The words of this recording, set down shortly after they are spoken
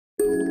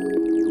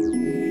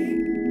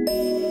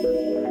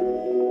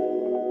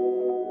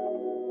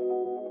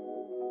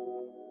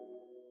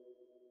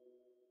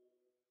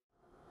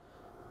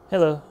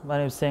Hello, my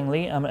name is Sang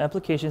Lee. I'm an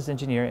applications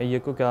engineer at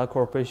Yokogawa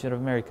Corporation of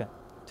America.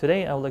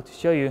 Today, I would like to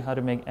show you how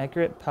to make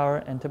accurate power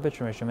and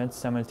temperature measurements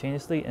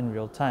simultaneously in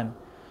real time.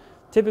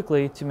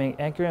 Typically, to make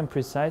accurate and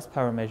precise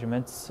power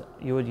measurements,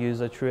 you would use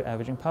a true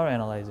averaging power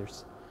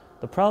analyzers.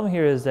 The problem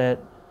here is that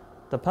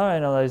the power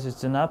analyzers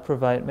do not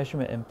provide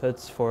measurement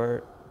inputs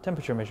for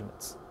temperature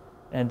measurements.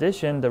 In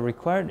addition, the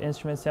required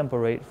instrument sample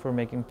rate for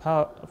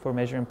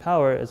measuring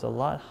power is a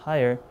lot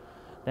higher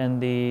than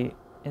the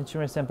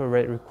instrument sample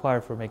rate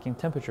required for making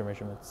temperature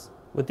measurements.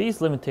 With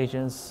these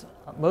limitations,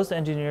 most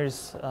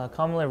engineers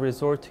commonly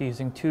resort to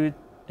using two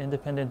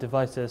independent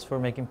devices for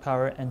making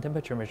power and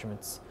temperature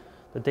measurements.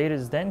 The data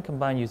is then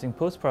combined using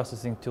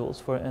post-processing tools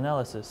for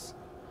analysis.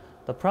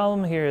 The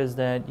problem here is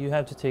that you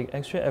have to take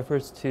extra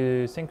efforts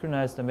to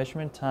synchronize the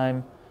measurement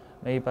time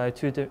made by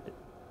two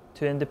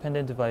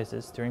independent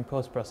devices during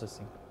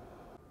post-processing.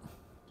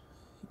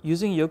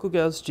 Using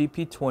Yokogawa's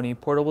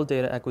GP20 portable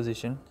data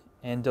acquisition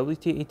and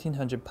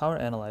WT1800 power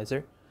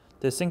analyzer,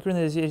 the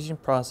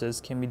synchronization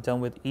process can be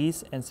done with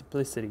ease and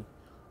simplicity.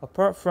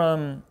 Apart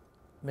from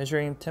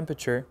measuring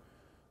temperature,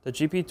 the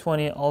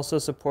GP20 also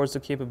supports the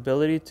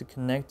capability to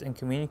connect and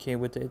communicate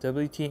with the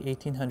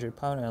WT1800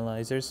 power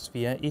analyzers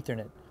via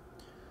Ethernet.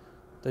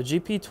 The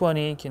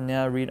GP20 can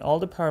now read all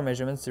the power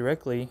measurements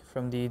directly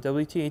from the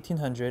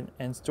WT1800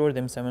 and store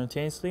them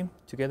simultaneously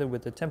together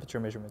with the temperature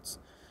measurements.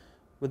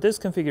 With this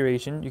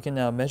configuration, you can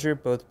now measure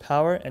both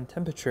power and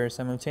temperature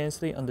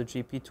simultaneously on the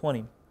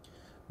GP20.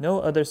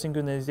 No other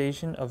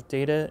synchronization of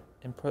data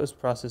and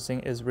post-processing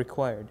is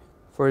required.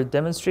 For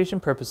demonstration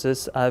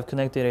purposes, I have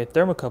connected a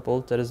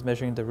thermocouple that is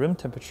measuring the room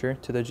temperature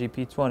to the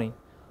GP20.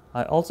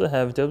 I also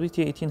have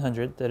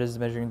WT1800 that is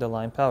measuring the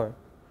line power.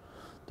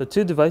 The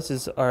two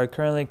devices are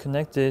currently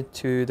connected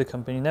to the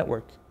company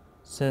network.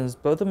 Since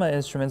both of my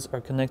instruments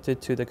are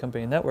connected to the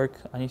company network,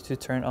 I need to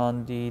turn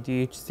on the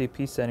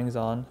DHCP settings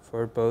on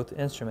for both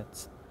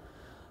instruments.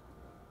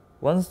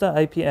 Once the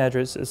IP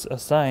address is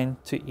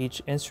assigned to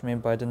each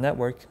instrument by the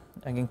network,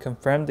 I can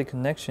confirm the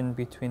connection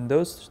between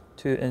those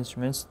two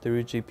instruments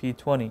through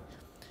GP20.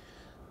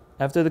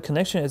 After the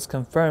connection is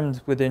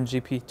confirmed within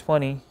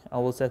GP20, I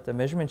will set the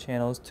measurement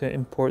channels to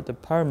import the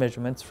power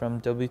measurements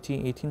from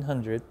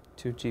WT1800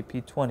 to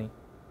GP20.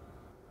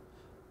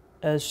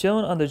 As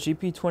shown on the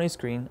GP20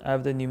 screen, I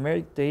have the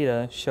numeric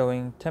data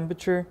showing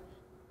temperature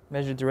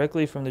measured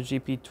directly from the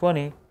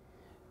GP20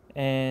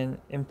 and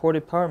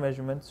imported power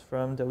measurements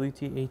from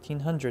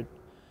WT1800.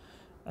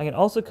 I can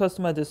also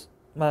customize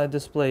my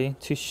display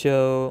to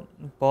show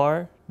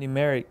bar,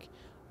 numeric,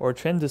 or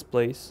trend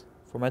displays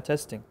for my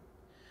testing.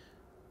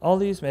 All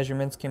these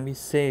measurements can be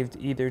saved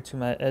either to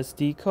my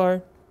SD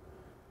card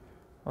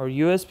or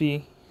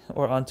USB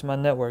or onto my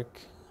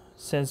network.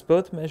 Since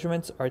both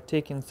measurements are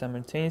taken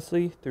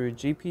simultaneously through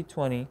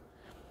GP20,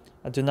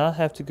 I do not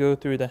have to go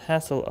through the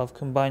hassle of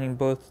combining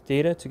both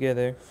data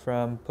together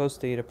from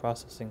post-data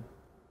processing.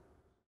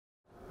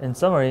 In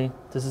summary,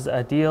 this is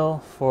ideal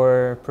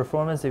for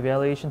performance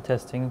evaluation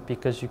testing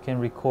because you can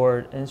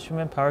record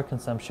instrument power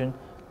consumption,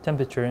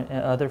 temperature,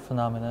 and other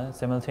phenomena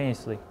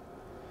simultaneously.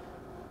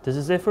 This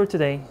is it for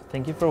today.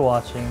 Thank you for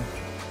watching.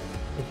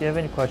 If you have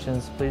any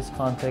questions, please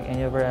contact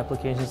any of our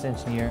applications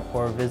engineer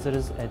or visit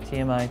us at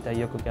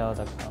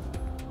tmi.yokogawa.com.